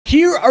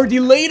Here are the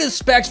latest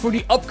specs for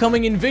the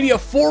upcoming Nvidia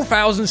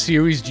 4000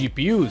 series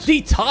GPUs.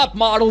 The top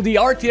model, the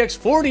RTX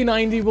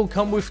 4090, will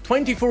come with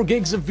 24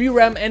 gigs of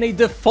VRAM and a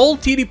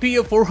default TDP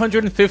of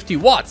 450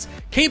 watts,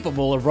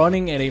 capable of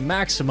running at a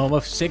maximum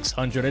of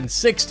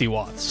 660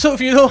 watts. So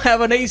if you don't have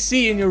an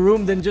AC in your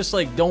room, then just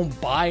don't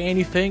buy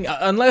anything,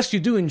 unless you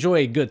do enjoy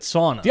a good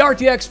sauna. The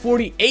RTX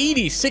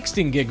 4080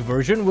 16 gig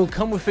version will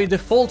come with a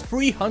default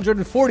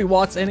 340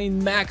 watts and a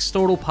max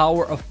total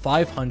power of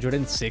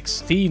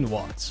 516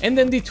 watts. And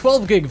then the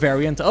 12 gig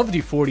variant of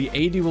the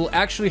 4080 will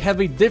actually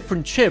have a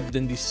different chip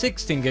than the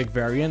 16 gig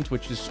variant,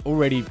 which is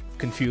already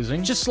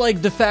confusing. Just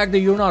like the fact that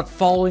you're not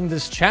following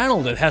this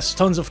channel that has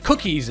tons of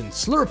cookies and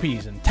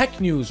slurpees and tech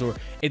news, or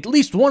at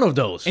least one of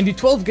those. And the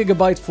 12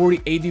 gigabyte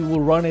 4080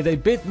 will run at a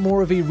bit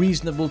more of a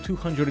reasonable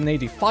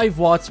 285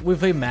 watts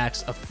with a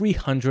max of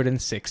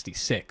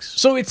 366.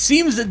 So it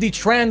seems that the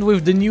trend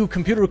with the new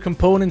computer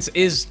components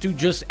is to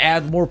just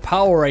add more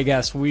power, I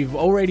guess. We've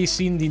already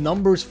seen the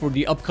numbers for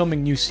the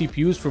upcoming new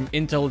CPUs from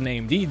Intel and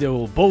AMD. They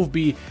will both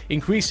be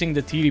increasing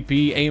the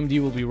TDP.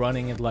 AMD will be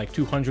running at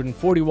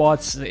 240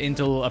 watts.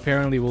 Intel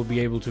apparently will be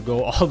able to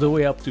go all the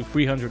way up to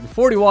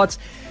 340 watts.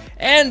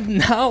 And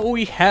now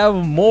we have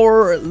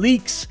more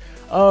leaks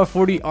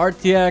for the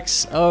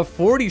RTX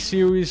 40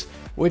 series,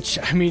 which,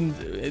 I mean,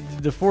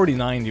 the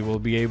 4090 will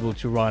be able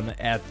to run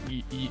at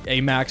a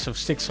max of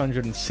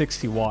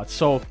 660 watts.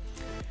 So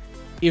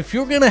if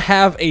you're gonna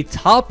have a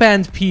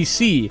top-end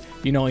PC,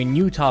 a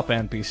new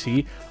top-end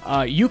PC,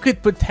 you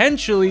could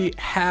potentially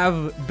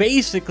have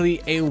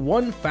basically a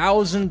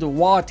 1000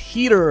 watt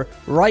heater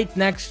right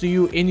next to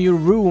you in your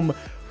room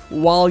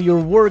while you're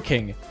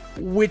working,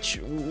 which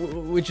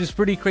is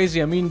pretty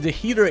crazy. I mean, the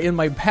heater in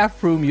my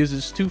bathroom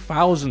uses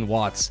 2000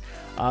 watts,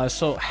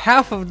 so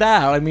half of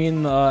that, I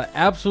mean,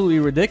 absolutely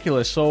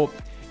ridiculous. So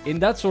in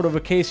that sort of a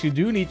case, you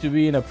do need to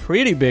be in a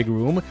pretty big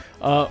room,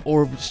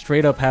 or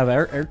straight up have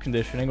air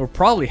conditioning, or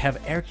probably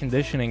have air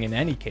conditioning in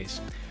any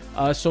case.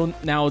 So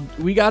now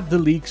we got the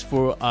leaks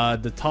for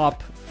the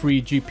top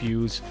 3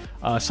 GPUs.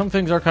 Some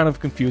things are kind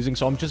of confusing,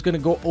 so I'm just gonna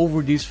go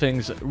over these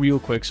things real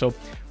quick. So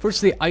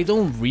firstly, I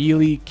don't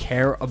really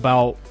care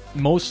about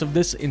most of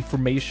this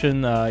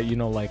information,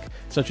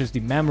 such as the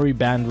memory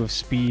bandwidth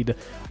speed,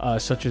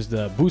 such as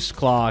the boost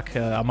clock,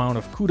 amount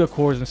of CUDA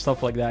cores and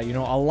stuff like that.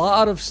 A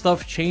lot of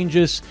stuff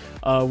changes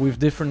with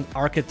different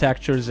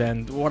architectures,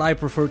 and what I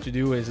prefer to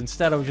do is,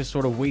 instead of just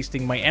sort of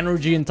wasting my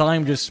energy and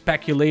time just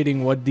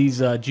speculating what these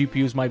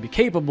GPUs might be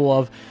capable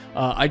of,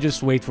 I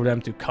just wait for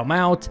them to come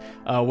out,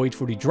 wait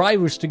for the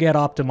drivers to get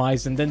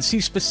optimized, and then see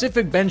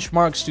specific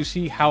benchmarks to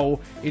see how,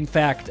 in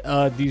fact,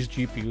 these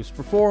GPUs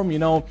perform,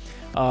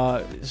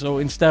 So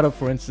instead of,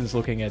 for instance,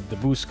 looking at the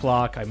boost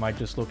clock, I might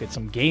just look at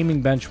some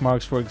gaming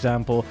benchmarks, for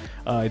example.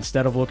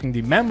 Instead of looking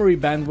the memory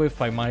bandwidth,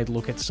 I might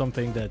look at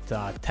something that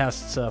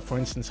tests, for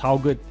instance, how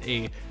good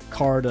a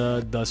card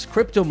does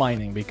crypto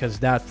mining, because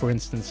that, for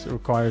instance,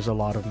 requires a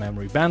lot of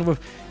memory bandwidth,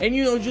 and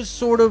just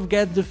sort of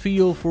get the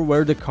feel for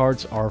where the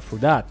cards are for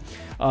that.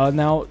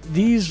 Now,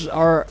 these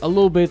are a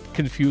little bit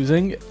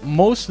confusing.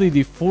 Mostly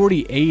the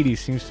 4080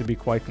 seems to be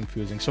quite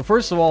confusing. So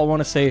first of all, I want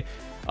to say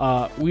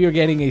we are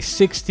getting a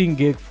 16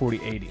 gig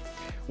 4080,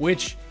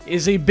 which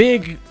is a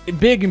big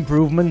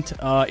improvement.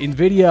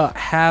 Nvidia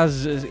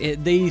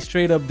they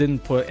straight up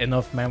didn't put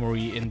enough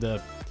memory in the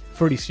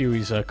 30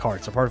 series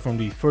cards, apart from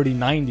the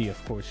 3090,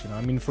 of course.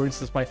 I mean, for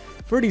instance, my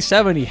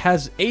 3070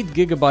 has 8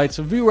 gigabytes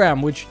of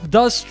VRAM, which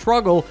does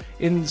struggle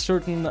in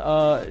certain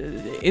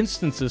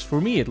instances, for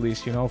me at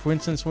least. For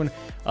instance, when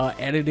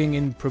editing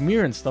in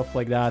Premiere and stuff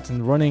like that,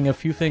 and running a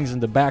few things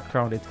in the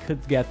background, it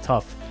could get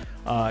tough.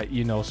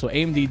 So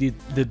AMD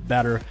did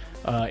better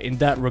in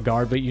that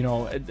regard, but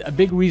a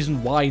big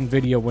reason why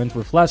Nvidia went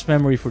with less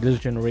memory for this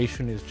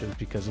generation is just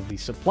because of the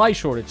supply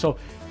shortage. So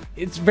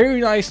it's very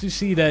nice to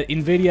see that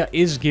Nvidia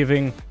is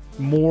giving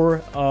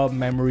more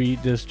memory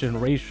this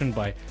generation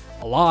by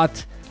a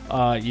lot.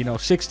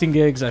 16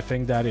 gigs, I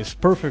think that is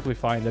perfectly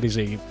fine. That is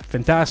a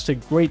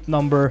fantastic, great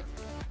number.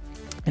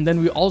 And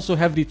then we also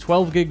have the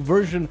 12 gig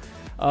version,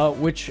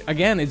 which,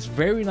 again, it's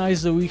very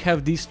nice that we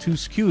have these two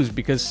SKUs,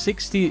 because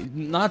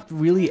not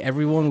really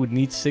everyone would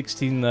need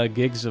 16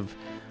 gigs of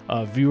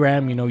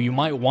VRAM. You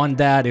might want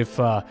that if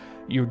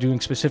you're doing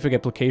specific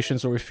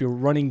applications, or if you're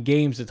running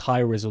games at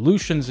high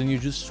resolutions and you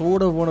just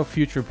sort of want to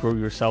future-proof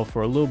yourself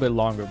for a little bit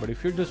longer. But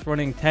if you're just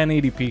running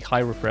 1080p high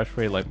refresh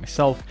rate like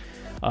myself,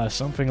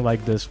 something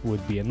like this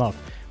would be enough.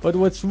 But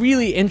what's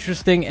really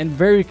interesting and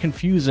very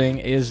confusing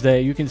is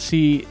that you can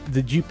see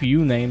the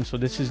GPU name. So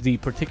this is the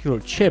particular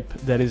chip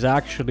that is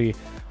actually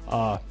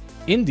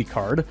in the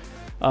card.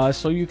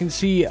 So you can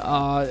see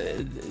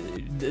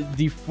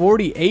the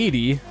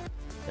 4080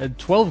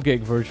 12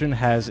 gig version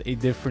has a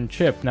different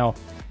chip. Now,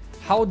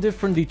 how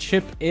different the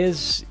chip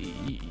is,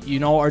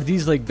 are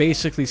these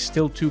basically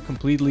still two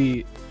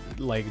completely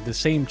the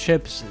same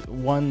chips?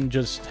 One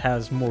just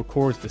has more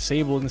cores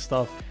disabled and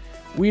stuff.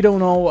 We don't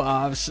know,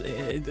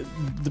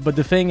 but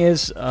the thing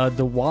is,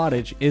 the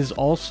wattage is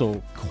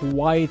also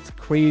quite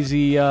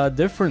crazy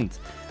different.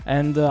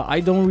 and I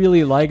don't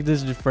really like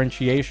this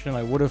differentiation.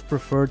 I would have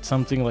preferred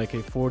something like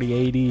a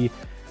 4080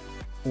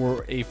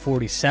 or a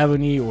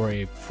 4070 or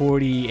a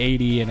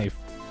 4080 and a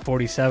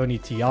 4070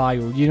 Ti, or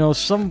you know,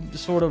 some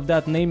sort of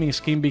that naming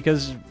scheme,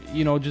 because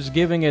you know, just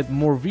giving it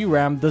more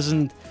VRAM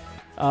doesn't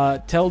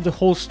tell the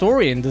whole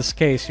story in this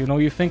case. You know,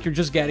 you think you're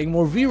just getting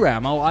more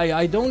VRAM. Oh,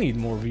 I don't need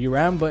more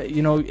VRAM, but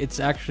you know, it's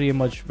actually a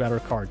much better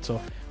card.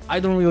 So I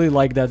don't really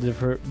like that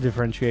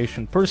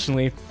differentiation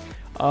personally.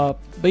 But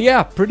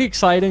yeah, pretty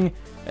exciting.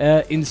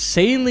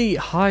 Insanely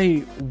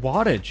high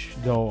wattage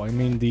though. I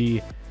mean,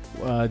 the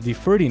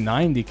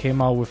 3090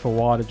 came out with a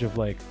wattage of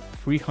like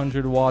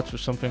 300 watts or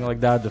something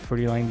like that. The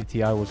 3090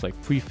 Ti was like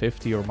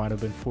 350 or might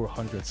have been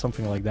 400,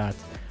 something like that.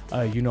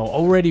 You know,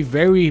 already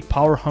very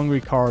power hungry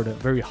card,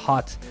 very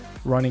hot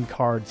running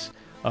cards,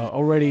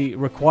 already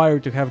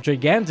required to have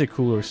gigantic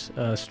coolers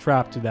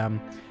strapped to them,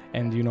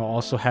 and you know,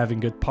 also having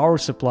good power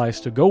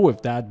supplies to go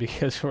with that,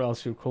 because or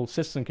else your cool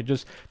system could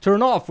just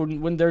turn off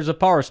when there's a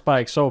power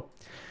spike. So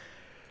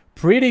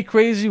pretty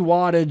crazy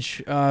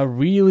wattage,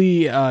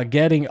 really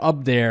getting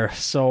up there.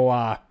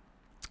 So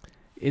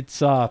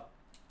it's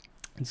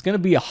gonna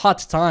be a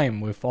hot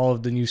time with all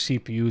of the new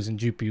CPUs and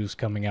GPUs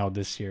coming out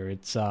this year.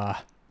 It's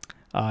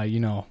you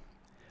know,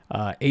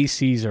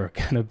 ACs are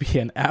gonna be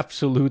an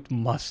absolute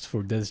must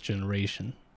for this generation.